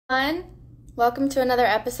Everyone. Welcome to another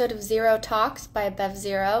episode of Zero Talks by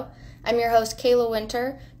BevZero. I'm your host, Kayla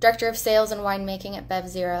Winter, Director of Sales and Winemaking at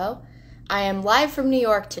BevZero. I am live from New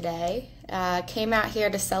York today. Came out here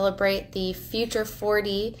to celebrate the Future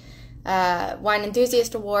 40 Wine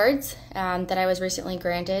Enthusiast Awards that I was recently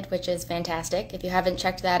granted, which is fantastic. If you haven't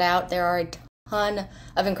checked that out, there are a ton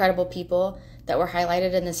of incredible people that were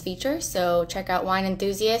highlighted in this feature, so check out Wine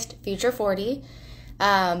Enthusiast Future 40.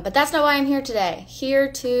 But that's not why I'm here today.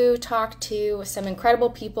 Here to talk to some incredible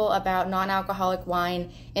people about non-alcoholic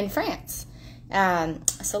wine in France.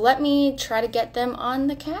 So let me try to get them on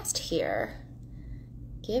the cast here.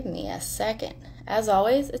 Give me a second. As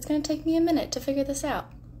always, it's going to take me a minute to figure this out.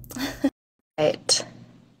 Right.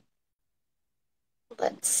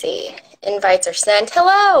 Let's see. Invites are sent.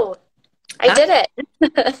 Hello! I did it.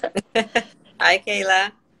 Hi,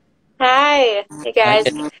 Kayla. Hi. Hey, guys.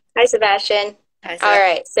 Hi, Sebastian. Hi, All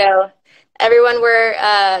right, so everyone, we're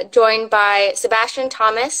joined by Sebastian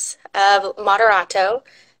Thomas of Moderato,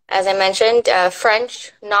 as I mentioned, a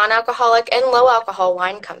French non-alcoholic and low-alcohol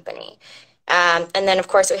wine company. And then, of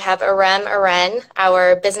course, we have Irene,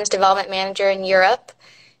 our business development manager in Europe.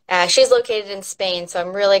 She's located in Spain, so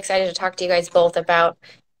I'm really excited to talk to you guys both about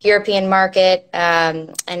European market and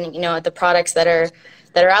the products that are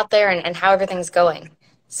out there and how everything's going.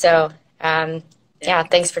 So. Yeah,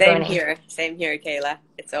 thanks for joining. Same here, Kayla.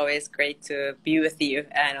 It's always great to be with you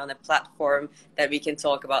and on a platform that we can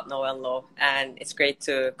talk about no and low. And it's great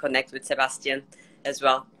to connect with Sebastian as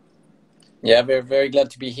well. Yeah, we're very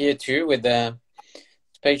glad to be here too with the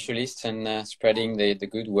specialists and spreading the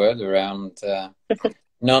good word around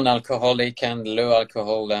non-alcoholic and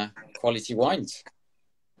low-alcohol quality wines.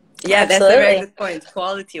 Yeah, Absolutely. That's a very good point.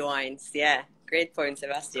 Quality wines. Yeah, great point,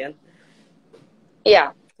 Sebastian.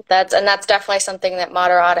 Yeah. That's definitely something that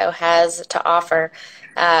Moderato has to offer.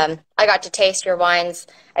 I got to taste your wines.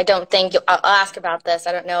 I'll ask about this.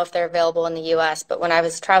 I don't know if they're available in the U.S., but when I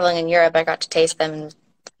was traveling in Europe, I got to taste them and was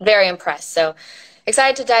very impressed. So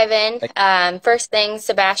excited to dive in. First thing,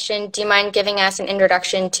 Sebastian, do you mind giving us an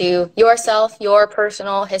introduction to yourself, your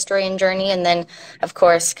personal history and journey, and then, of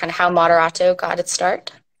course, kind of how Moderato got its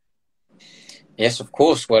start? Yes, of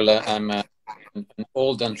course. Well, I'm an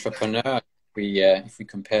old entrepreneur. If we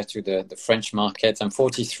compare to the French market, I'm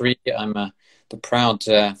 43. I'm the proud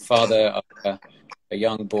father of a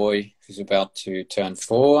young boy who's about to turn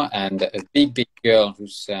 4 and a big girl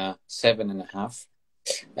who's 7.5.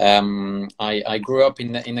 I grew up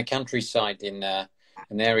in the countryside in an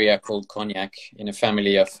area called Cognac in a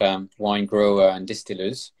family of wine grower and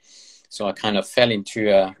distillers. So I kind of fell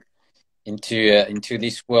into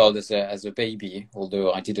this world as a baby,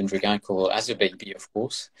 although I didn't drink alcohol as a baby, of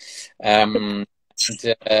course. And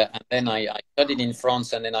then I studied in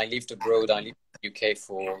France, and then I lived abroad. I lived in the UK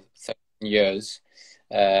for 13 years,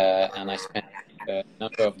 and I spent a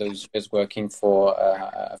number of those years working for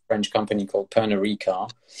a French company called Pernod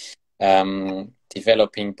Ricard,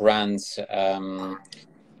 developing brands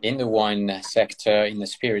in the wine sector, in the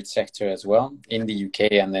spirit sector as well, in the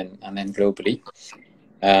UK and then globally.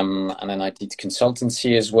 And then I did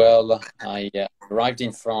consultancy as well. I arrived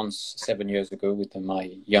in France 7 years ago with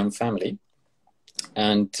my young family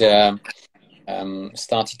and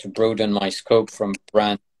started to broaden my scope from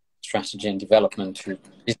brand strategy and development to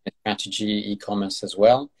business strategy, e-commerce as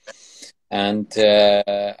well. And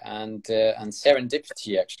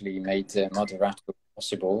serendipity actually made Moderato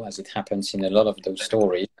possible, as it happens in a lot of those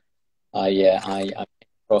stories. I came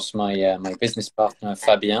across my business partner,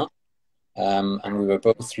 Fabien, and we were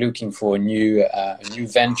both looking for a new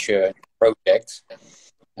venture project.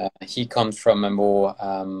 He comes from a more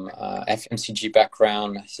FMCG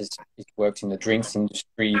background. He's worked in the drinks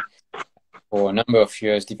industry for a number of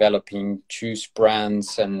years, developing juice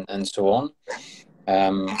brands and so on.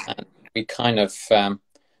 And we kind of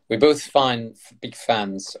we both big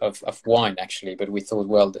fans of wine actually, but we thought,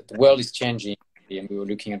 well, the world is changing, and we were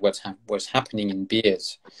looking at what's happening in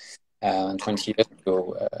beers. And 20 years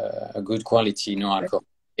ago, a good quality no-alcohol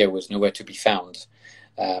beer was nowhere to be found.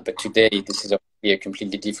 But today, this is a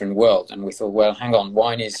completely different world. And we thought, well, hang on,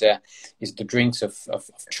 wine is the drinks of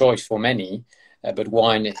choice for many, but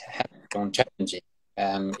wine has its own challenges.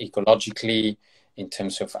 Ecologically, in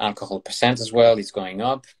terms of alcohol percent as well, is going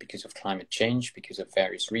up because of climate change, because of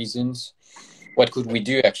various reasons. What could we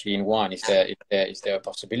do actually in wine? Is there a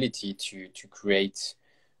possibility to create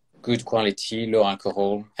good quality, low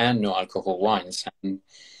alcohol and no alcohol wines? And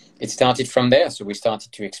it started from there. So we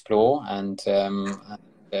started to explore, and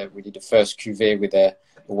we did the first cuvée with a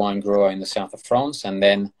wine grower in the south of France, and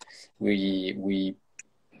then we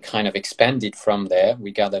kind of expanded from there.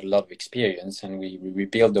 We gathered a lot of experience, and we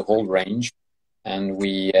rebuilt the whole range and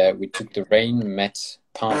we took the rein, met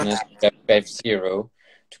partners at BevZero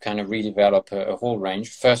to kind of redevelop a whole range.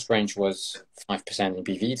 First range was 5%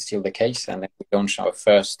 ABV, it's still the case, and then we launched our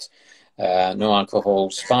first no alcohol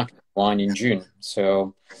sparkling wine in June.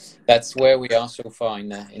 So that's where we are so far in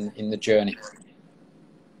the journey.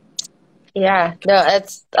 Yeah, no,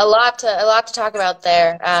 it's a lot to talk about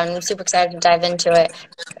there. I'm super excited to dive into it.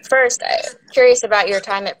 First, curious about your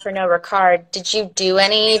time at Pernod Ricard. Did you do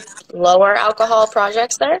any lower alcohol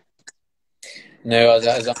projects there? No, as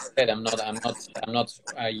I said, I'm not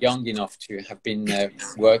young enough to have been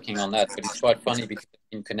working on that. But it's quite funny because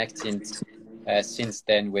I've been connecting since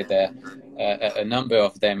then with a number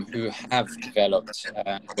of them who have developed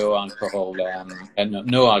no alcohol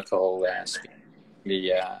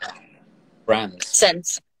specifically brands.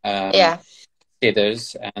 Since, yeah.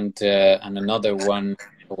 Ciders and another one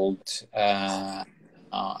called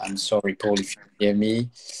I'm sorry, Paul, if you hear me,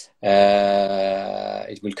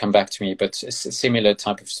 it will come back to me, but a similar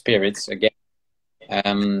type of spirits again.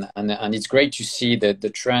 And it's great to see the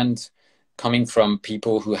trend coming from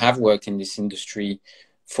people who have worked in this industry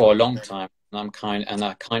for a long time. And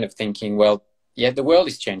I'm kind of thinking, well, yeah, the world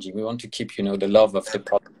is changing. We want to keep, the love of the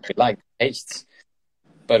product we like, the tastes,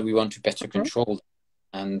 but we want to better control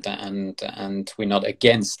them. And we're not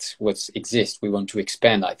against what exists. We want to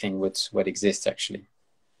expand, I think, what exists actually.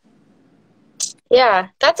 Yeah,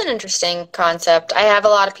 that's an interesting concept. I have a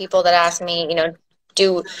lot of people that ask me,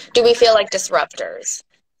 do we feel like disruptors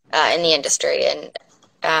in the industry? And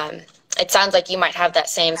it sounds like you might have that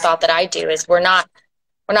same thought that I do. Is we're not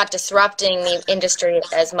disrupting the industry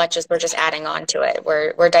as much as we're just adding on to it.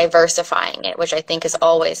 We're diversifying it, which I think is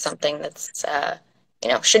always something that's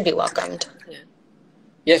should be welcomed. Yeah.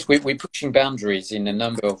 Yes, we're pushing boundaries in a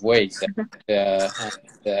number of ways, and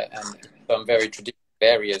some very traditional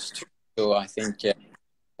areas too. So I think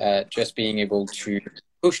just being able to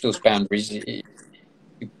push those boundaries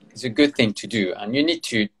is a good thing to do. And you need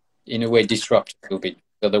to, in a way, disrupt a little bit.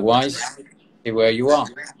 Otherwise, stay where you are.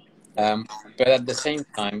 But at the same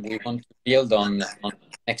time, we want to build on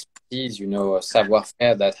expertise, a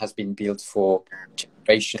savoir-faire that has been built for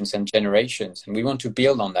generations and generations. And we want to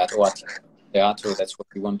build on that, or at Moderato, that's what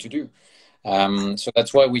we want to do. So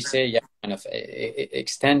that's why we say, kind of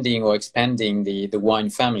extending or expanding the wine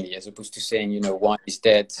family, as opposed to saying, wine is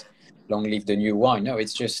dead, long live the new wine. No,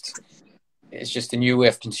 it's just a new way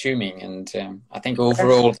of consuming. And I think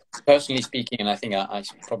overall, personally speaking, and I think I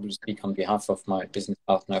probably speak on behalf of my business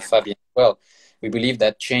partner, Fabien, as well, we believe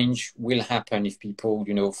that change will happen if people,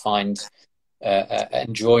 find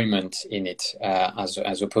enjoyment in it,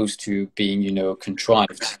 as opposed to being,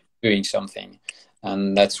 contrived doing something.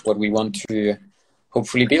 And that's what we want to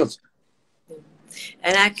hopefully build.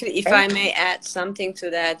 And actually, if I may add something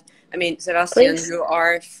to that, I mean, Sebastian, please. You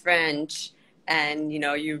are French, and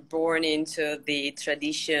you're born into the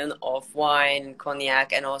tradition of wine,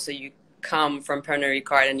 cognac, and also you come from Pernod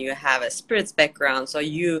Ricard and you have a spirits background. So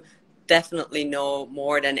you definitely know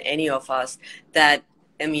more than any of us that,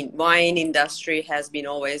 wine industry has been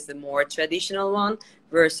always the more traditional one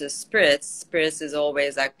versus spirits. Spirits is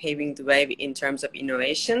always like paving the way in terms of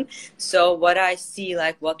innovation. So what I see,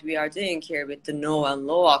 like what we are doing here with the no and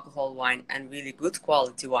low alcohol wine and really good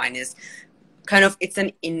quality wine is kind of, it's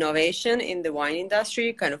an innovation in the wine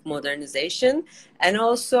industry, kind of modernization. And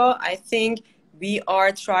also I think we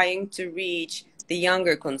are trying to reach the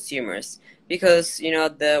younger consumers because,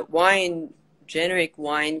 the generic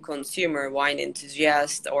wine consumer, wine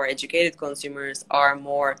enthusiast or educated consumers are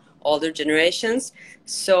more older generations.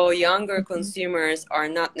 So younger consumers are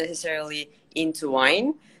not necessarily into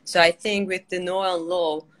wine. So I think with the no and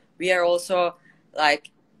low, we are also like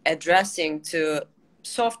addressing to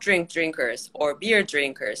soft drink drinkers or beer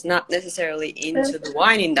drinkers, not necessarily into the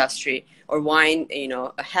wine industry or wine,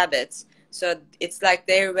 habits. So it's like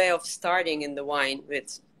their way of starting in the wine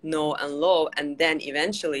with no and low, and then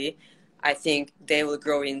eventually I think they will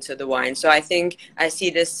grow into the wine. So I think I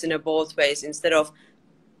see this in both ways. Instead of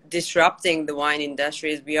disrupting the wine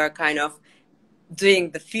industries, we are kind of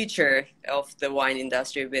doing the future of the wine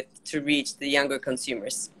industry to reach the younger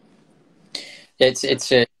consumers.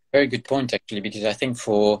 It's a very good point actually, because I think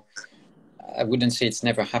I wouldn't say it's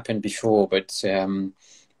never happened before, but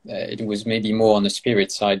it was maybe more on the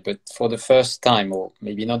spirit side, but for the first time, or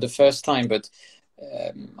maybe not the first time, but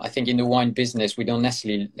I think in the wine business, we don't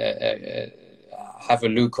necessarily have a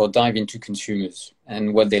look or dive into consumers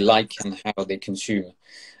and what they like and how they consume.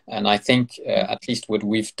 And I think at least what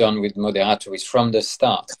we've done with Moderato is from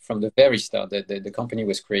the very start, the company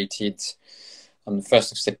was created on the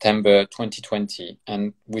 1st of September 2020.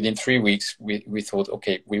 And within 3 weeks, we thought,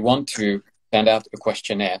 okay, we want to send out a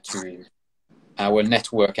questionnaire to our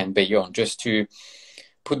network and beyond, just to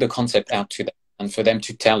put the concept out to them and for them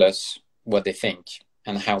to tell us what they think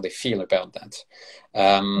and how they feel about that.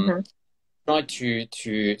 Try to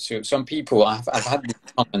so some people, I've had this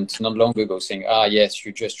comment not long ago saying, yes,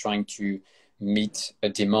 you're just trying to meet a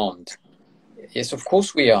demand. Yes, of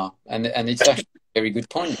course we are, and it's actually a very good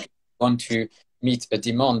point. We want to meet a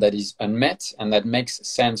demand that is unmet and that makes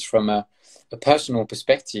sense from a personal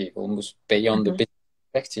perspective, almost beyond the business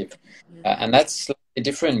perspective, and that's slightly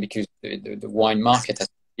different because the wine market has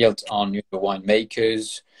been built on the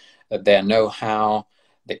winemakers, their know-how.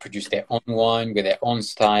 They produce their own wine with their own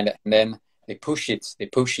style, and then they push it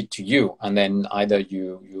to you, and then either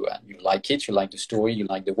you like it, you like the story, you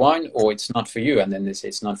like the wine, or it's not for you, and then they say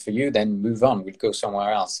it's not for you, then move on, we'll go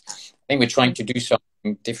somewhere else. I think we're trying to do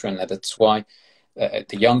something different, and that's why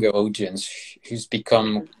the younger audience, who's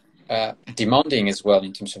become demanding as well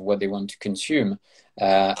in terms of what they want to consume,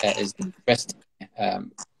 is the best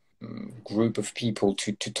group of people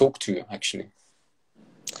to talk to, actually.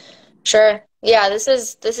 Sure. Yeah, this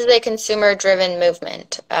is a consumer-driven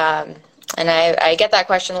movement. And I get that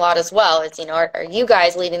question a lot as well. It's, are you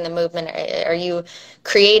guys leading the movement? Are you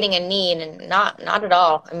creating a need? And not at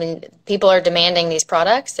all. I mean, people are demanding these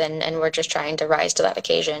products, and we're just trying to rise to that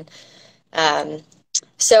occasion.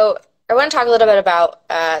 So I want to talk a little bit about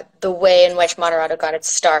the way in which Moderato got its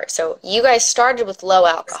start. So you guys started with low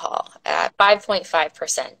alcohol at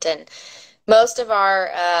 5.5%, and most of our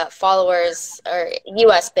followers are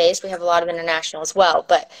U.S.-based. We have a lot of international as well,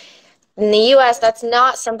 but in the U.S., that's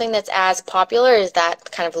not something that's as popular as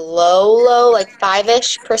that kind of low, like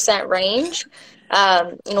 5-ish% range.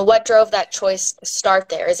 What drove that choice to start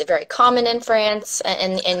there? Is it very common in France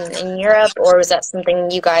and in Europe, or was that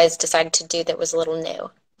something you guys decided to do that was a little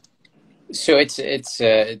new? So it's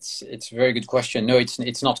a very good question. No,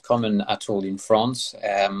 it's not common at all in France.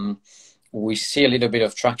 We see a little bit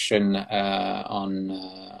of traction on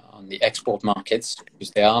the export markets,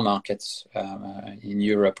 because there are markets in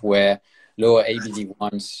Europe where lower ABV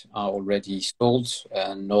wines are already sold.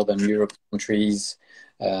 Northern Europe countries,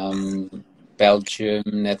 Belgium,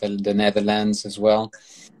 the Netherlands as well.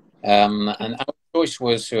 And our choice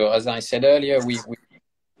was, as I said earlier, we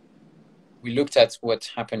looked at what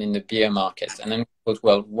happened in the beer market, and then we thought,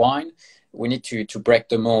 well, wine, we need to break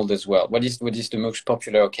the mold as well. What is the most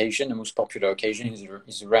popular occasion? The most popular occasion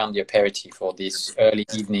is around the aperitif, or this early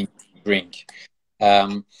evening drink.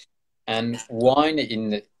 And wine,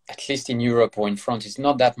 at least in Europe or in France, is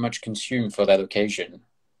not that much consumed for that occasion.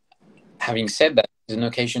 Having said that, it's an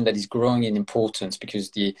occasion that is growing in importance,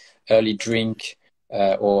 because the early drink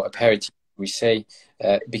or aperitif, we say,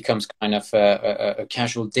 becomes kind of a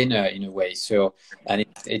casual dinner in a way. So, and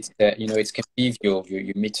it's convivial.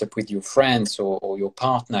 You meet up with your friends or your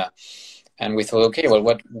partner, and we thought, okay,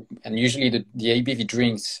 well, and usually the ABV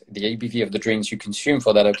drinks, the ABV of the drinks you consume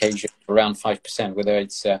for that occasion, around 5%, whether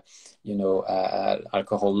it's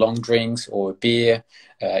alcohol long drinks or beer,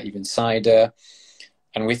 even cider.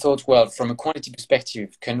 And we thought, well, from a quantity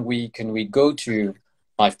perspective, can we go to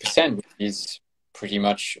 5%, which is pretty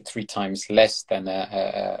much 3 times less than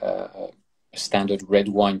a standard red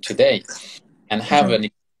wine today, and have an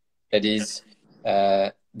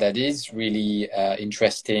that is really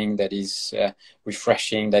interesting, that is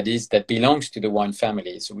refreshing, that belongs to the wine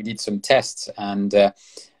family. So we did some tests, and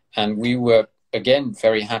we were again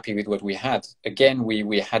very happy with what we had. Again,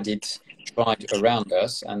 we had it tried around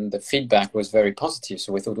us, and the feedback was very positive.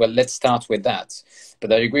 So we thought, well, let's start with that.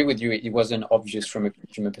 But I agree with you, it wasn't obvious from a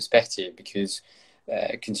consumer perspective, because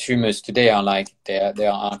consumers today are like, there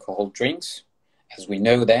are alcohol drinks as we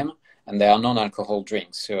know them, and there are non-alcohol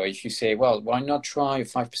drinks. So if you say, well, why not try a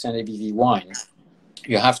 5% ABV wine,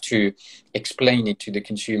 you have to explain it to the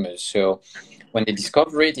consumers. So when they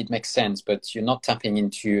discover it, it makes sense, but you're not tapping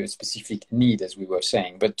into a specific need, as we were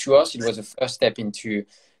saying. But to us, it was a first step into,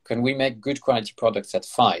 can we make good quality products at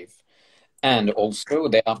 5? And also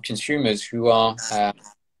there are consumers who are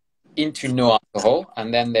into no alcohol,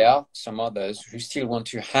 and then there are some others who still want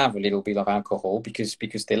to have a little bit of alcohol because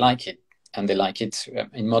they like it, and they like it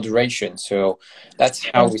in moderation. So that's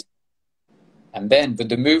how we. And then, but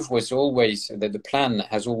the move was always that the plan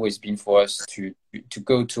has always been for us to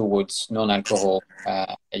go towards non-alcohol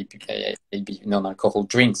non-alcohol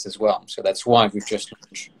drinks as well. So that's why we've just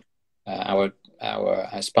launched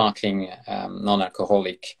our sparkling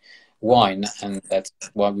non-alcoholic wine, and that's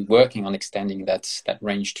why we're working on extending that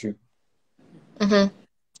range too. Mm-hmm.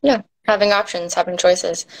 Yeah, having options, having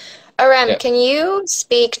choices. Aram, yeah. Can you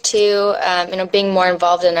speak to being more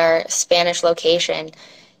involved in our Spanish location?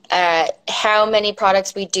 How many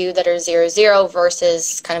products we do that are 0.0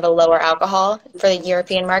 versus kind of a lower alcohol for the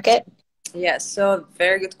European market? Yes, so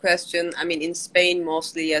very good question. I mean, in Spain,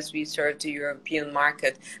 mostly as we serve the European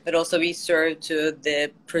market, but also we serve to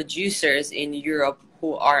the producers in Europe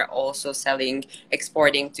who are also selling,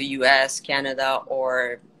 exporting to US, Canada,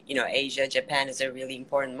 or, you know, Asia. Japan is a really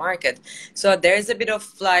important market. So there's a bit of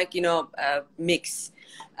like, you know, mix.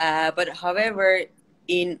 But however,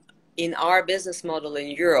 in in our business model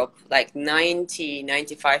in Europe, like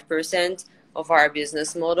 95% of our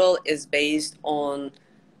business model is based on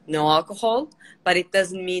no alcohol, but it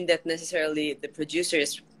doesn't mean that necessarily the producer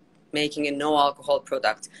is making a no alcohol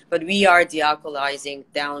product, but we are de-alcoholizing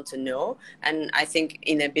down to no. And I think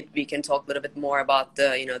in a bit we can talk a little bit more about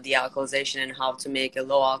the, you know, de-alcoholization and how to make a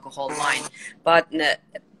low alcohol wine. But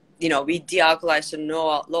you know, we de-alcoholize to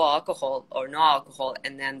low alcohol or no alcohol,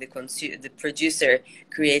 and then the producer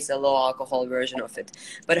creates a low alcohol version of it.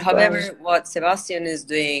 But however, what Sebastian is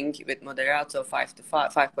doing with Moderato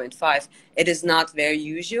 5.5, it is not very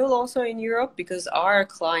usual also in Europe, because our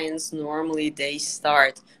clients normally they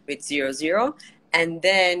start with 0.0,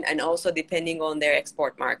 and also depending on their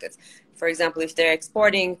export markets. For example, if they're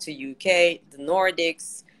exporting to UK, the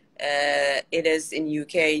Nordics, it is in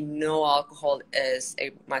UK, no alcohol is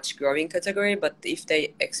a much growing category, but if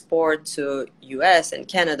they export to US and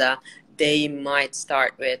Canada, they might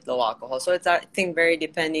start with low alcohol. So it's, I think, very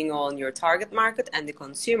depending on your target market and the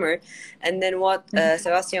consumer. And then what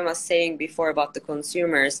Sebastian was saying before about the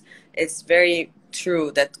consumers, it's very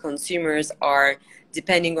true that consumers are,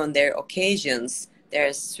 depending on their occasions,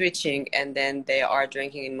 they're switching, and then they are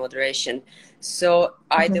drinking in moderation. So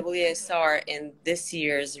IWSR in this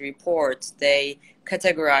year's report, they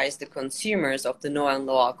categorize the consumers of the no and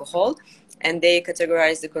low alcohol, and they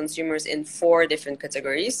categorize the consumers in 4 different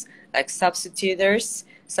categories, like substituters.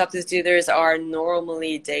 Substituters are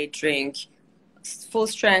normally, they drink full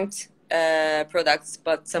strength products,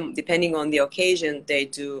 but some, depending on the occasion, they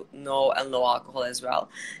do no and low alcohol as well.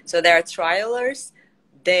 So there are trialers,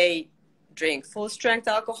 they drink full strength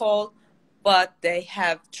alcohol, but they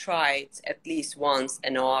have tried at least once a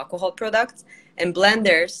no alcohol product. And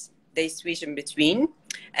blenders, they switch in between.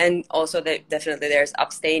 And also definitely there's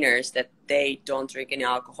abstainers that they don't drink any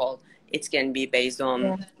alcohol. It can be based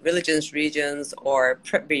on religions, regions, or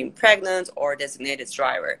being pregnant or designated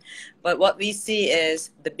driver. But what we see is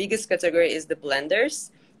the biggest category is the blenders.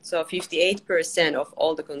 So 58% of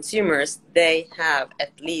all the consumers, they have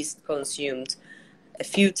at least consumed a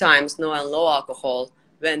few times no and low alcohol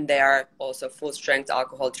when they are also full strength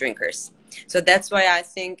alcohol drinkers. So that's why I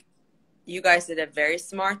think you guys did a very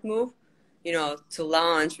smart move, you know, to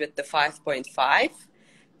launch with the 5.5,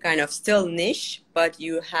 kind of still niche, but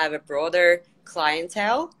you have a broader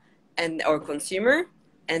clientele and or consumer,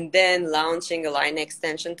 and then launching a line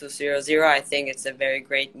extension to 0.0. I think it's a very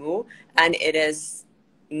great move, and it is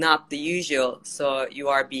not the usual. So you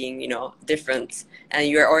are being, you know, different, and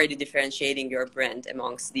you're already differentiating your brand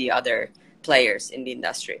amongst the other players in the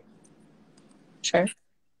industry. Sure.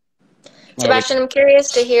 Sebastian, I'm curious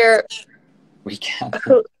to hear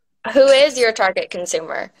who is your target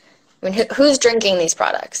consumer? I mean, who's drinking these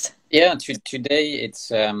products? Yeah, today it's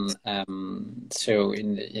so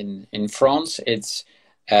in France it's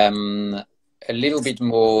a little bit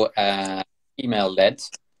more female led,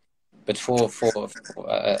 but for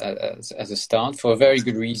as a start, for a very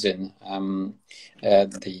good reason.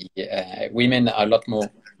 The women are a lot more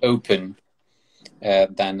open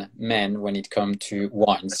than men when it comes to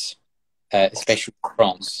wines, especially in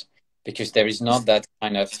France, because there is not that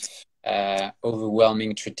kind of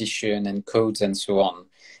overwhelming tradition and codes and so on.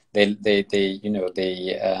 They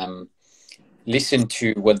listen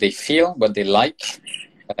to what they feel, what they like.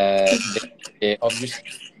 They obviously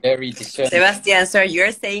very discerning. Sebastian, sir,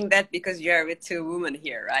 you're saying that because you're with 2 women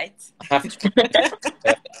here, right? I have to.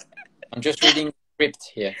 I'm just reading the script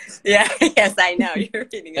here. Yeah, yes, I know. You're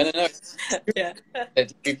reading it. No. Yeah.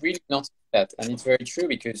 We really noticed that, and it's very true,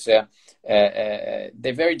 because they're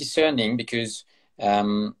very discerning, because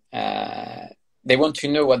they want to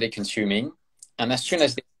know what they're consuming, and as soon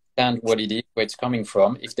as they understand what it is, where it's coming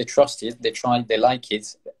from, if they trust it, they try it, they like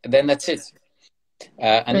it, then that's it.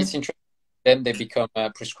 And it's interesting. Then they become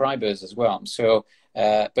prescribers as well. So,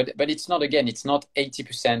 but it's not, again, it's not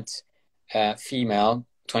 80% female,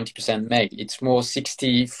 20% male. It's more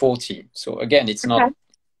 60-40. So again, it's not.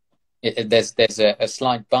 There's a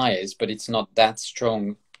slight bias, but it's not that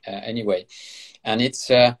strong anyway. And it's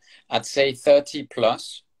I'd say 30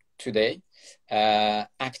 plus today,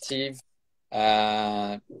 active,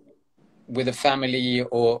 with a family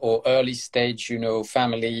or early stage,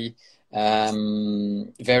 family,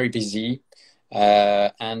 very busy,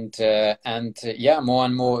 and more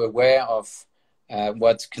and more aware of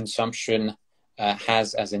what consumption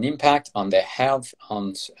has as an impact on their health,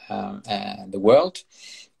 on the world.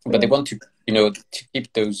 But they want to, to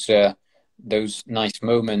keep those nice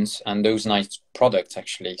moments and those nice products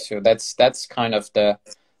actually. So that's kind of the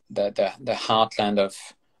heartland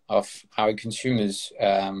of our consumers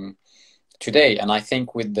today. And I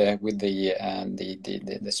think with the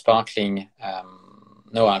sparkling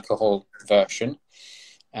no alcohol version,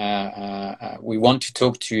 we want to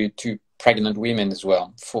talk to pregnant women as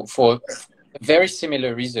well for a very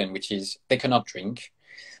similar reason, which is they cannot drink,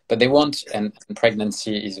 but they want, and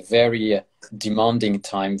pregnancy is a very demanding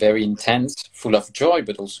time, very intense, full of joy,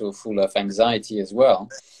 but also full of anxiety as well.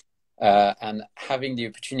 And having the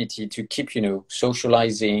opportunity to keep,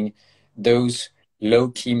 socializing those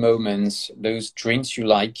low-key moments, those drinks you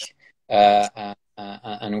like,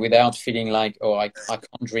 and without feeling like, oh, I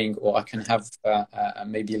can't drink, or I can have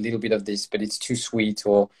maybe a little bit of this, but it's too sweet.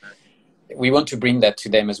 Or we want to bring that to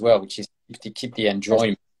them as well, which is to keep the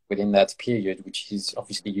enjoyment within that period, which is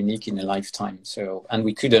obviously unique in a lifetime. So, and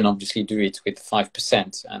we couldn't obviously do it with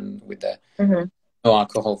 5% and with the no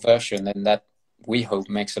alcohol version, and that we hope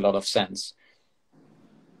makes a lot of sense.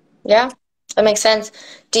 Yeah, that makes sense.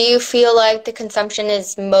 Do you feel like the consumption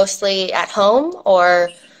is mostly at home, or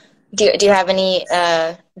do you have any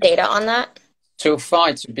data on that? So far,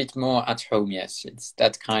 it's a bit more at home, yes. It's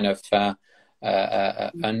that kind of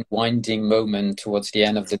unwinding moment towards the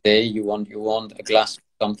end of the day. You want a glass of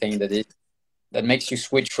something that makes you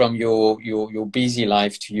switch from your busy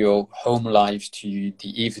life to your home life, to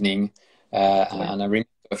the evening. And I remember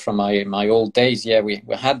from my old days, we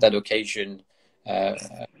had that occasion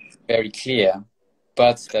very clear,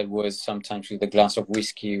 but that was sometimes with a glass of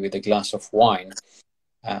whiskey, with a glass of wine.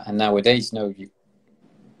 And nowadays, no,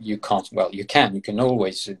 you can't. Well, you can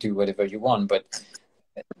always do whatever you want, but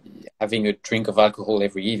having a drink of alcohol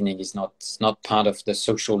every evening is not part of the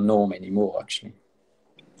social norm anymore, actually.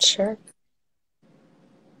 Sure.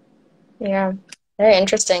 Yeah, very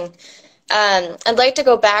interesting. I'd like to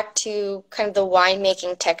go back to kind of the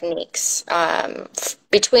winemaking techniques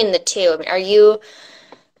between the two. I mean,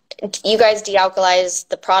 you guys de-alkalize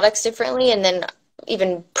the products differently, and then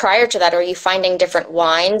even prior to that, are you finding different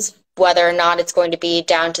wines, whether or not it's going to be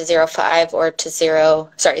down to 0.5 or to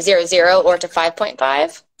 0.0 or to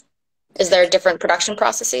 5.5? Is there different production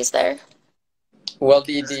processes there? Well,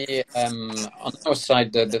 on our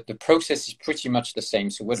side, the process is pretty much the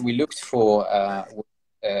same. So what we looked for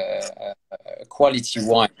a quality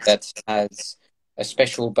wine that has a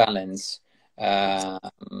special balance,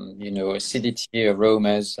 acidity,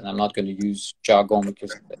 aromas, and I'm not going to use jargon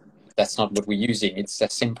because that's not what we're using. It's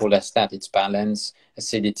as simple as that. It's balance,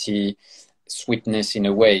 acidity, sweetness in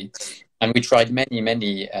a way. And we tried many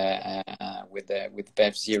with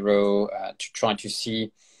BevZero to try to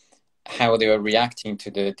see how they were reacting to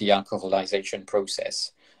the de-alcoholization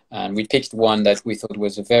process. And we picked one that we thought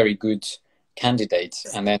was a very good candidate.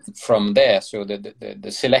 And then from there, so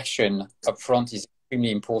the selection up front is extremely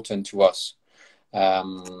important to us.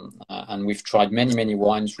 And we've tried many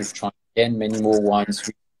wines. We've tried again many more wines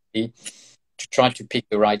to try to pick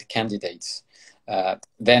the right candidates.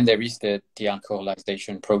 Then there is the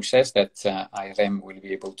de-alcoholization process that Irem will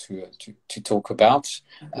be able to talk about,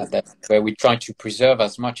 where we try to preserve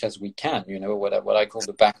as much as we can, what I call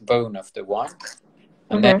the backbone of the wine.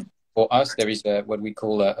 And then for us, there is what we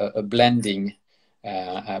call a blending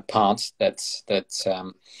part that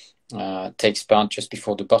takes part just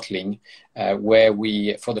before the bottling, where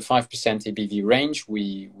we, for the 5% ABV range,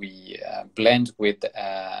 we blend with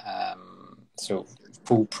so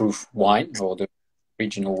foolproof wine, or the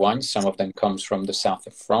regional wines. Some of them comes from the south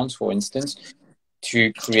of France, for instance,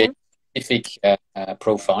 to create specific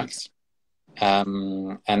profiles.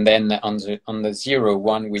 And then on the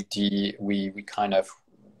 0.1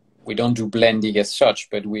 we don't do blending as such,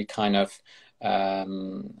 but we kind of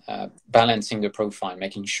balancing the profile,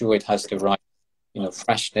 making sure it has the right,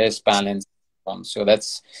 freshness, balance, so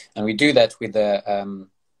and we do that with a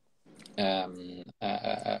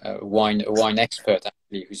wine expert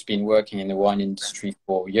actually, who's been working in the wine industry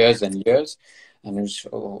for years and years, and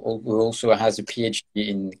who also has a PhD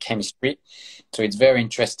in chemistry. So it's very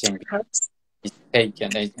interesting because his take,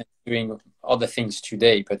 and he's doing other things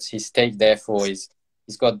today, but his take therefore is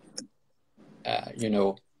he's got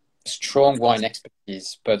strong wine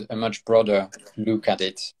expertise, but a much broader look at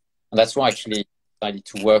it. And that's why actually he decided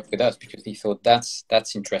to work with us, because he thought that's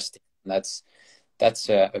interesting. And that's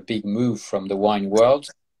a big move from the wine world.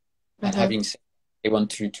 And having said, they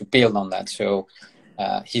want to build on that. So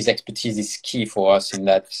his expertise is key for us in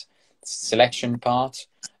that selection part,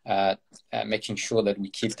 making sure that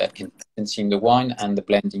we keep that consistency in the wine, and the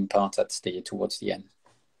blending part towards the end.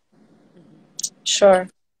 Sure.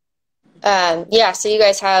 Yeah, so you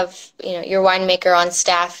guys have, you know, your winemaker on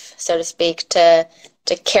staff, so to speak, to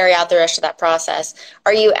carry out the rest of that process.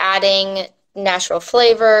 Are you adding natural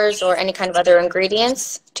flavors or any kind of other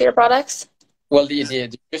ingredients to your products? Well,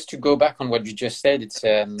 just to go back on what you just said, it's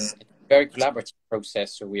a very collaborative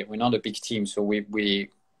process. So we're not a big team. So we're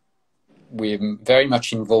very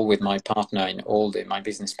much involved with my partner in my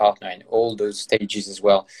business partner in all those stages as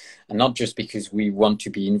well, and not just because we want to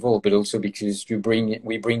be involved, but also because we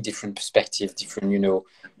bring different perspectives, different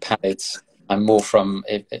palettes. I'm more from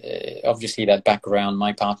obviously that background.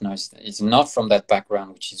 My partner is not from that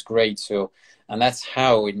background, which is great. So, and that's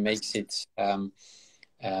how it makes it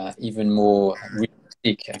even more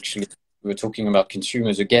realistic. Actually, we were talking about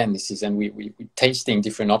consumers again. And we're tasting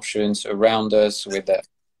different options around us with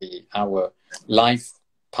our life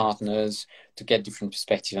partners to get different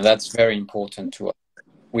perspective, and that's very important to us.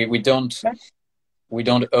 We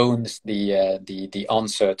don't own the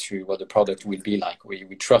answer to what the product will be like.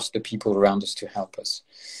 We trust the people around us to help us.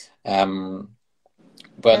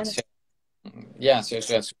 But yeah, so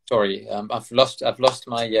sorry, I've lost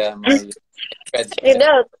my my thread You here.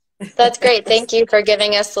 know, that's great. Thank you for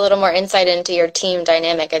giving us a little more insight into your team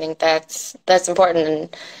dynamic. I think that's important.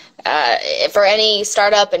 And for any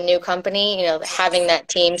startup and new company, you know, having that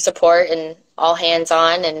team support and all hands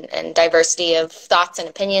on and diversity of thoughts and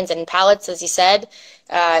opinions and palettes, as you said,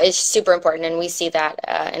 is super important. And we see that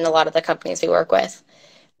in a lot of the companies we work with.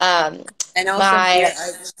 And also here,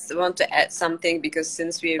 I just want to add something, because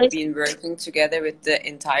since we've been working together with the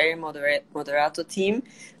entire Moderato team,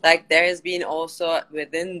 like there has been also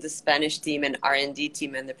within the Spanish team and R&D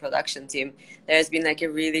team and the production team, there has been like a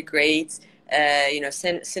really great,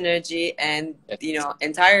 synergy, and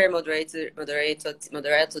entire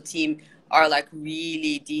Moderato team are like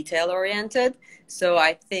really detail oriented. So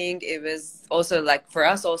I think it was also like for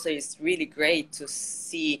us also it's really great to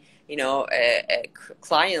see a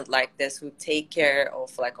client like this who take care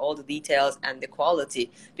of like all the details and the quality,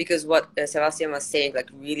 because what Sebastian was saying, like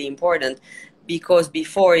really important, because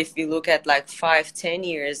before, if you look at like 5-10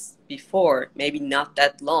 years before, maybe not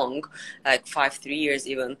that long, like 3 years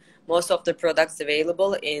even, most of the products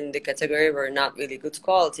available in the category were not really good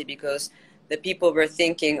quality, because the people were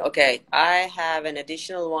thinking, okay, I have an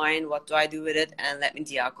additional wine, what do I do with it, and let me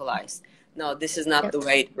dealcoholize. No, this is not the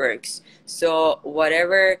way it works. So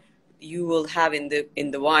whatever you will have in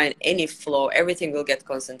the wine, any flow, everything will get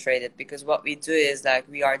concentrated, because what we do is like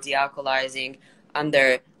we are dealcoholizing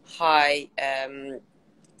under high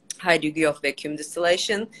degree of vacuum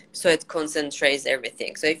distillation, so it concentrates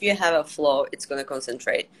everything. So if you have a flow, it's going to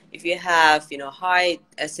concentrate. If you have high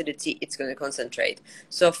acidity, it's going to concentrate.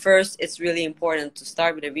 So first, it's really important to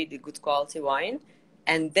start with a really good quality wine,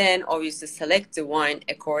 and then obviously select the wine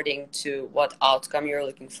according to what outcome you're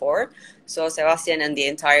looking for. So Sebastian and the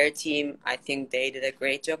entire team, I think they did a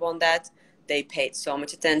great job on that. They paid so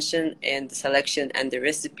much attention in the selection and the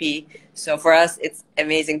recipe. So for us, it's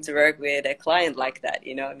amazing to work with a client like that.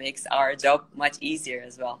 It makes our job much easier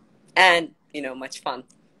as well, and much fun.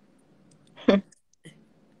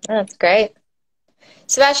 That's great.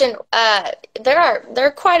 Sebastian, there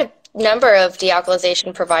are quite a number of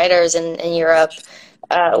dealcoholization providers in Europe.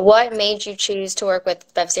 What made you choose to work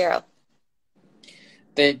with BevZero?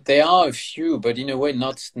 There are a few, but in a way,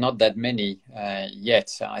 not that many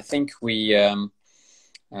yet. I think there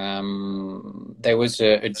was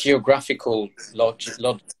a geographical logic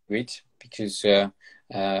to it, because the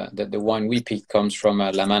wine we picked comes from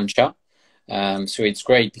La Mancha. So it's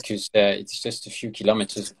great because it's just a few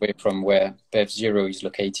kilometers away from where BevZero is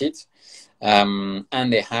located. And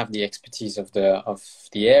they have the expertise of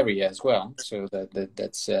the area as well. So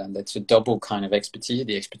that's a double kind of expertise: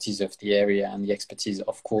 the expertise of the area and the expertise,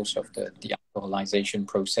 of course, of the alcoholization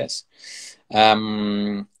process.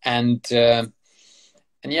 And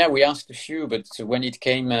yeah, we asked a few, but when it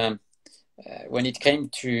came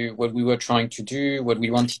to what we were trying to do, what we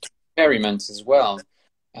wanted to experiment as well,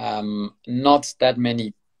 not that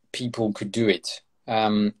many people could do it.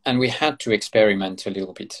 And we had to experiment a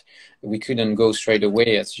little bit. We couldn't go straight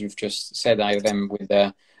away, as you've just said, IOM, with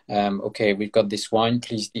okay, we've got this wine,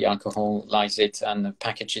 please de-alcoholize it and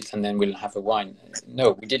package it, and then we'll have a wine.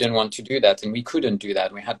 No, we didn't want to do that, and we couldn't do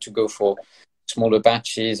that. We had to go for smaller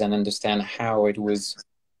batches and understand how it was,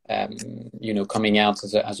 coming out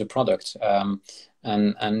as a product.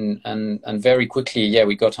 And very quickly, yeah,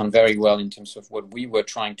 we got on very well in terms of what we were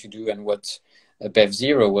trying to do and what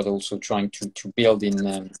BevZero was also trying to build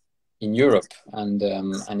in Europe, and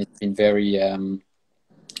it's been very,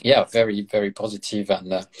 very, very positive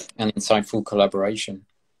and insightful collaboration.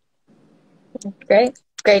 Great.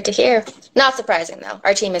 Great to hear. Not surprising though.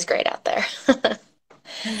 Our team is great out there.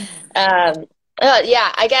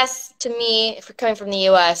 Yeah, I guess to me, if we're coming from the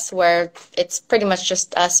US, where it's pretty much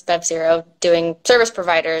just us, BevZero, doing service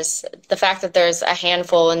providers, the fact that there's a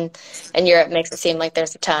handful in Europe makes it seem like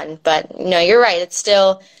there's a ton. But no, you're right. It's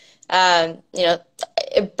still, a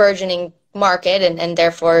burgeoning market, and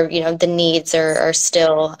therefore, the needs are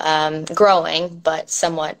still growing, but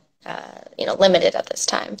somewhat, limited at this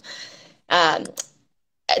time.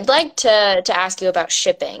 I'd like to ask you about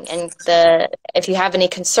shipping and if you have any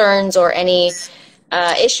concerns or any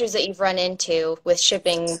issues that you've run into with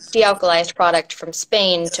shipping dealcoholized product from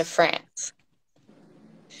Spain to France.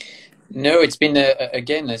 No, it's been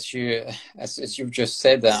again, as you've just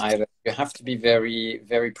said, you have to be very,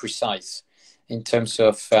 very precise in terms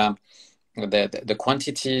of the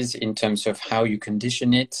quantities, in terms of how you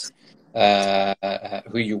condition it,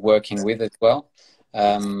 who you're working with as well.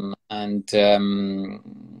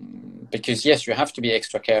 Because yes, you have to be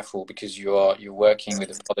extra careful because you're working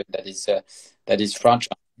with a product that is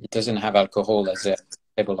fragile. It doesn't have alcohol as a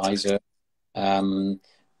stabilizer.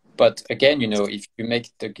 But again, if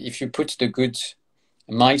you put the good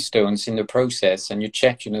milestones in the process and you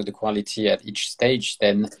check, the quality at each stage,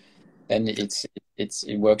 then it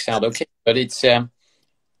works out okay. But it's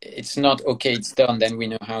not okay, it's done, then we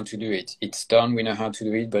know how to do it. It's done, we know how to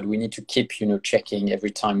do it, but we need to keep, checking every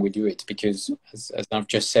time we do it because, as I've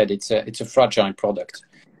just said, it's a fragile product.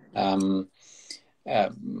 But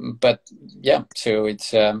yeah, so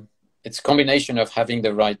it's a combination of having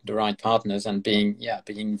the right partners and being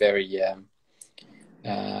very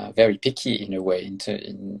very picky in a way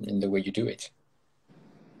in the way you do it.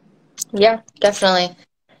 Yeah, definitely.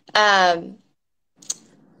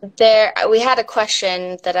 We had a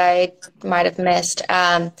question that I might have missed.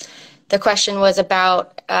 The question was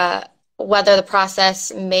about whether the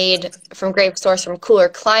process made from grape sourced from cooler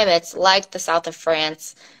climates like the south of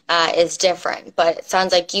France is different. But it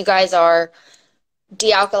sounds like you guys are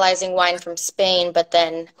dealcoholizing wine from Spain, but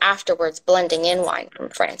then afterwards blending in wine from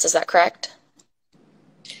France. Is that correct?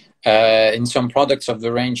 In some products of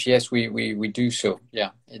the range, yes, we do so. Yeah,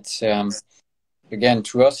 it's again,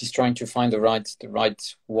 to us, is trying to find the right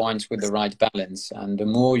wines with the right balance. And the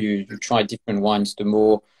more you try different wines, the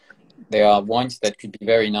more there are wines that could be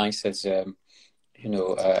very nice as an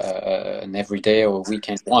everyday or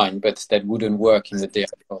weekend wine, but that wouldn't work in the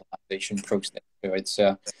dealcoholization process.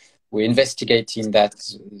 So we're investigating that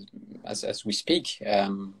as we speak.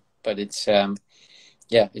 But it's in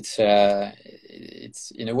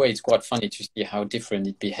a way, it's quite funny to see how different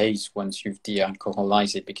it behaves once you've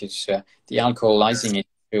de-alcoholized it, because de-alcoholizing it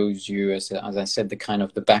shows you, as I said, the kind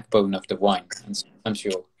of the backbone of the wine, and sometimes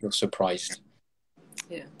you're surprised.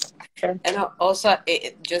 Yeah, sure. And also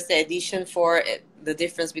just the addition for the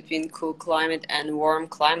difference between cool climate and warm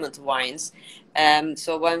climate wines.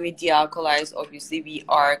 So when we de-alcoholize, obviously we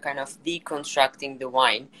are kind of deconstructing the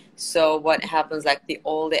wine. So what happens,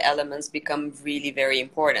 all the elements become really very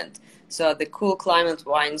important. So the cool climate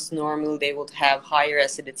wines, normally they would have higher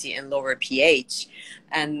acidity and lower pH,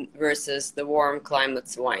 and versus the warm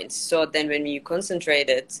climate wines. So then when you concentrate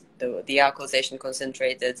it, the dealcoholization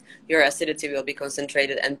concentrated, your acidity will be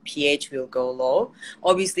concentrated and pH will go low.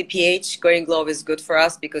 Obviously pH going low is good for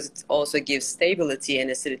us because it also gives stability,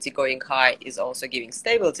 and acidity going high is also giving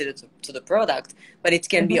stability to the product, but it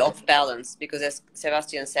can be off balance because, as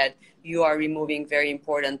Sebastian said, you are removing very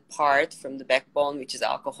important part from the backbone, which is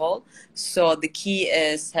alcohol. So the key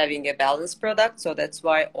is having a balanced product. So that's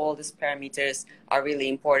why all these parameters are really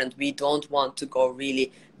important. We don't want to go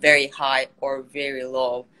really very high or very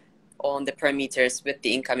low on the parameters with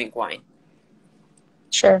the incoming wine.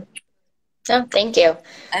 Sure. Oh, thank you.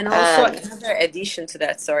 And also another addition to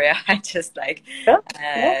that, sorry, I just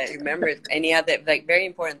remembered any other very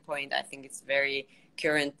important point. I think it's very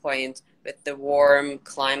current point with the warm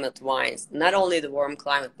climate wines. Not only the warm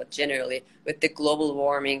climate, but generally with the global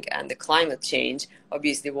warming and the climate change.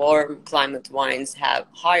 Obviously, warm climate wines have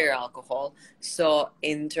higher alcohol. So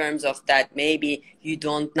in terms of that, maybe you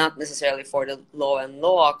not necessarily for the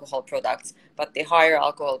low alcohol products, but the higher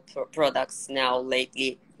alcohol products now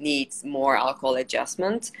lately needs more alcohol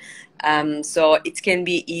adjustment. So it can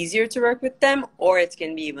be easier to work with them, or it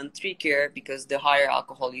can be even trickier because the higher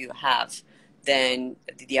alcohol you have, then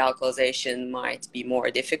the dealcoholization might be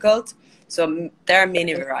more difficult. So there are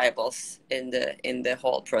many variables in the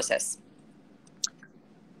whole process.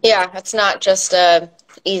 Yeah, it's not just a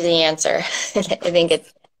easy answer. I think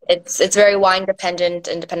it's very wine dependent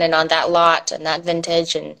and dependent on that lot and that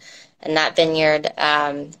vintage and that vineyard.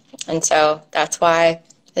 And so that's why I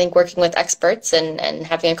think working with experts and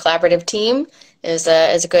having a collaborative team is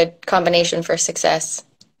a good combination for success.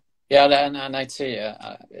 Yeah, and I'd say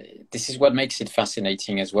this is what makes it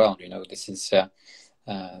fascinating as well. You know, this is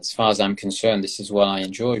as far as I'm concerned, this is what I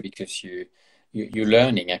enjoy, because you're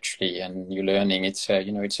learning actually, and you're learning it's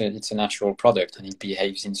you know, it's a natural product, and it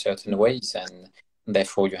behaves in certain ways, and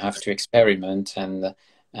therefore you have to experiment and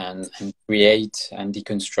create and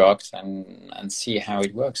deconstruct and see how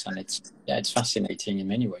it works, and it's fascinating in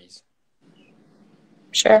many ways.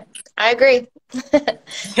 Sure, I agree.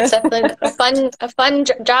 It's definitely a fun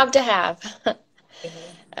job to have.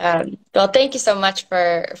 Well, thank you so much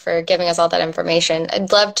for giving us all that information.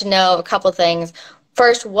 I'd love to know a couple things.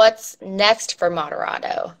 First, what's next for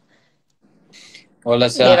Moderato? Well, Do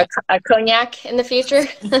you have a cognac in the future?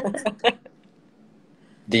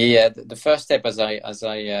 The first step, as I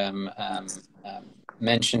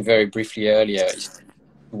mentioned very briefly earlier, is to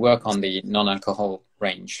work on the non-alcohol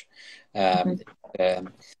range.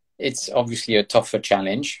 It's obviously a tougher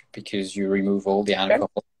challenge because you remove all the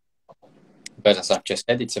alcohol. But as I've just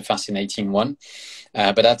said, it's a fascinating one.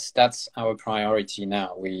 But that's our priority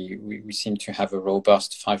now. We seem to have a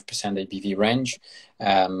robust 5% ABV range.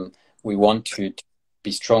 We want to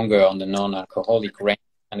be stronger on the non-alcoholic range.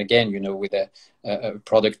 And again, you know, with a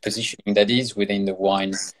product positioning that is within the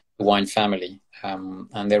wine family.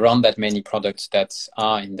 And there aren't that many products that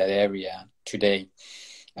are in that area today.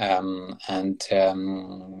 And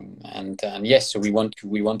yes, so we want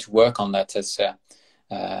to work on that as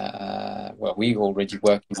well, we're already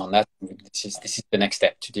working on that. This is the next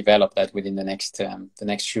step, to develop that within the next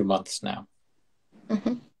few months now.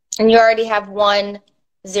 And you already have one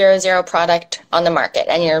 0.0 product on the market,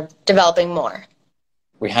 and you're developing more.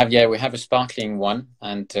 We have a sparkling one,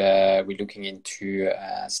 and we're looking into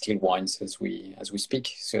still wines as we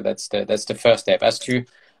speak. So that's the first step. As to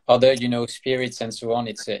other, you know, spirits and so on,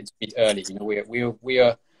 it's a bit early. You know, we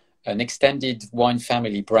are an extended wine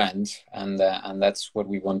family brand, and that's what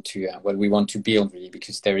we want to build, really,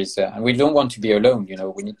 because there is and we don't want to be alone. You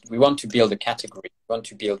know, we want to build a category. We want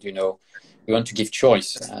to build, you know, we want to give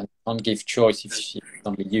choice, and don't give choice if it's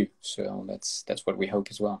only you. So that's what we hope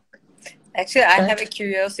as well. Actually, I have a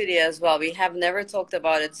curiosity as well. We have never talked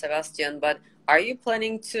about it, Sebastian, but are you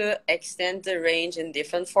planning to extend the range in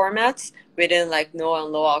different formats within like no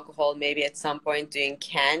and low alcohol, maybe at some point doing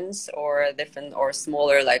cans or different or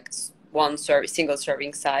smaller, like single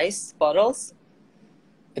serving size bottles?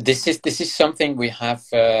 This is something we have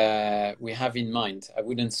in mind. I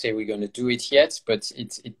wouldn't say we're going to do it yet, but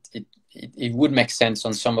it would make sense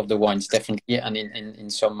on some of the wines, definitely, and in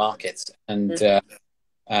some markets. And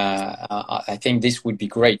I think this would be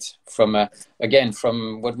great from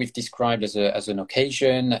what we've described as an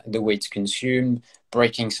occasion, the way it's consumed,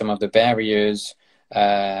 breaking some of the barriers.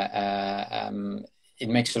 It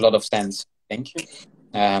makes a lot of sense, I think.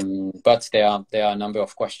 But there are a number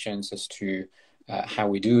of questions as to how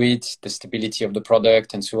we do it, the stability of the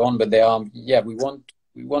product, and so on. But we want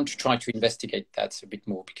to try to investigate that a bit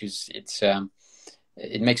more, because it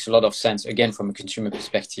makes a lot of sense, again, from a consumer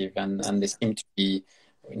perspective, and they seem to be.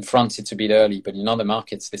 In France, it's a bit early, but in other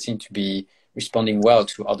markets, they seem to be responding well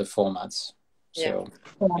to other formats. So,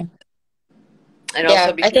 yeah. And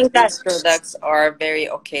also because these products are very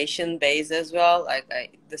occasion-based as well,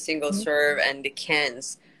 like the single serve and the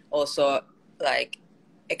cans also like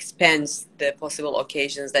expands the possible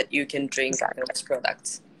occasions that you can drink those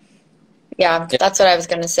products. Yeah, that's what I was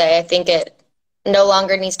going to say. I think it no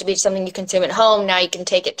longer needs to be something you consume at home. Now you can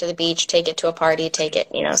take it to the beach, take it to a party, take it,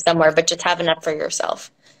 you know, somewhere, but just have enough for yourself.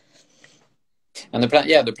 And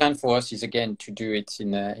the plan for us is, again, to do it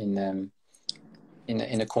in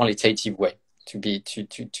a qualitative way. To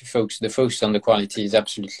focus. The focus on the quality is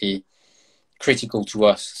absolutely critical to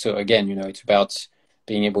us. So again, you know, it's about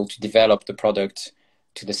being able to develop the product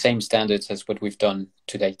to the same standards as what we've done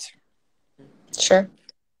to date. Sure.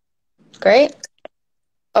 Great.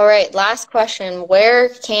 All right, last question. Where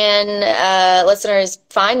can listeners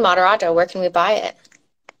find Moderato? Where can we buy it?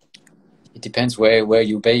 It depends where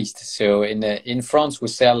you're based. So in France, we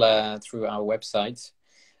sell through our website.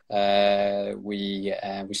 We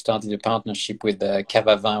started a partnership with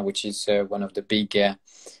Cavavin, which is one of the big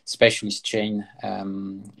specialist chain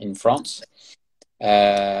in France,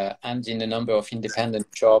 and in a number of independent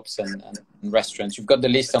shops and restaurants. You've got the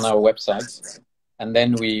list on our website. And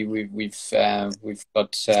then we've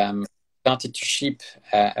got started to ship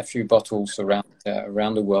a few bottles around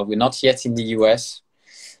the world. We're not yet in the US.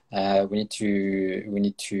 We need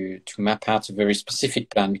to map out a very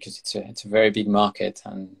specific plan, because it's a very big market,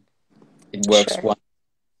 and it works one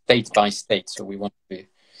state by state. So we want to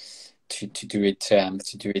do it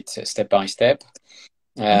step by step.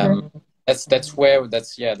 that's where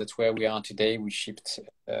we are today. We shipped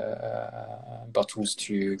bottles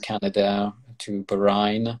to Canada, to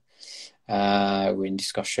Bahrain. We're in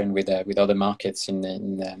discussion with other markets in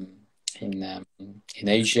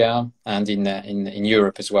Asia and in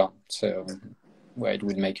Europe as well. So where it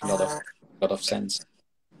would make a lot of sense.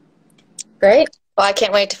 Great. Well, I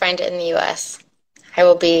can't wait to find it in the US. I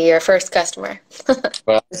will be your first customer.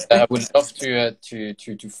 Well, I would love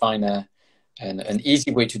to find an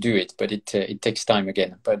easy way to do it, but it takes time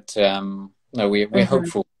again. But no, we're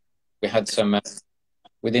hopeful. We had some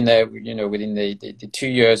within the 2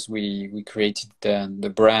 years we created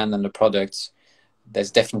the brand and the products.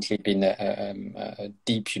 There's definitely been a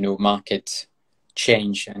deep market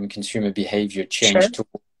change and consumer behavior change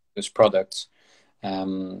towards those products,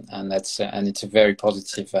 and it's a very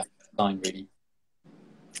positive sign, really.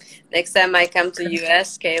 Next time I come to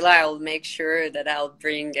US, Kayla, I'll make sure that I'll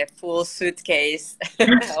bring a full suitcase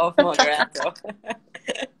of Moderato.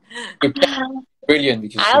 Brilliant.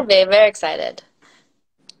 Because I'll be very excited.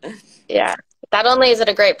 Yeah. Not only is it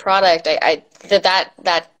a great product,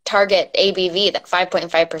 that target ABV, that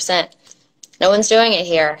 5.5%, no one's doing it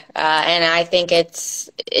here. And I think it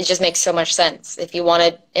just makes so much sense. If you want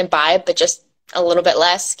to imbibe, but just a little bit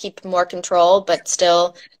less, keep more control, but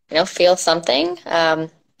still, feel something,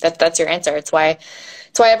 that's your answer. It's why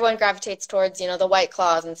everyone gravitates towards, the White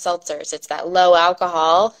Claws and seltzers. It's that low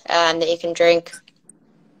alcohol that you can drink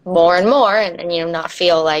more and more and not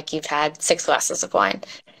feel like you've had 6 glasses of wine.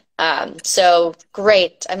 So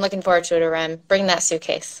great. I'm looking forward to it, Irem. Bring that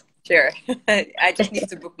suitcase. Sure. I just need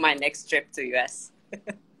to book my next trip to US.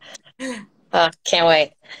 Can't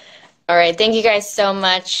wait. All right. Thank you guys so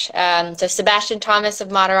much. So Sebastian Thomas of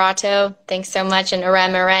Moderato, thanks so much. And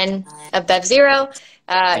Irem of BevZero.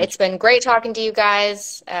 It's been great talking to you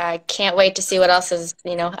guys. Can't wait to see what else is,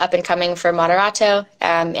 up and coming for Moderato.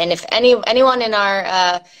 And if anyone in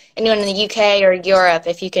the UK or Europe,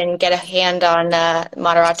 if you can get a hand on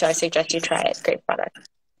Moderato, I suggest you try it. Great product.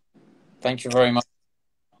 Thank you very much.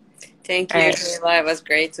 Thank you, Kayla. It was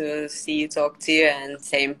great to see you, talk to you, and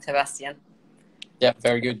same, Sebastian. Yeah,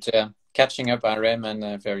 very good catching up, Irem,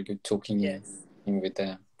 and very good talking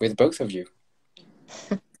with both of you.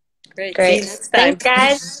 Great. See you next time. Thanks,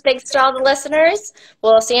 guys. Thanks to all the listeners.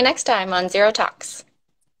 We'll see you next time on Zero Talks.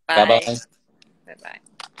 Bye. Bye-bye. Bye-bye.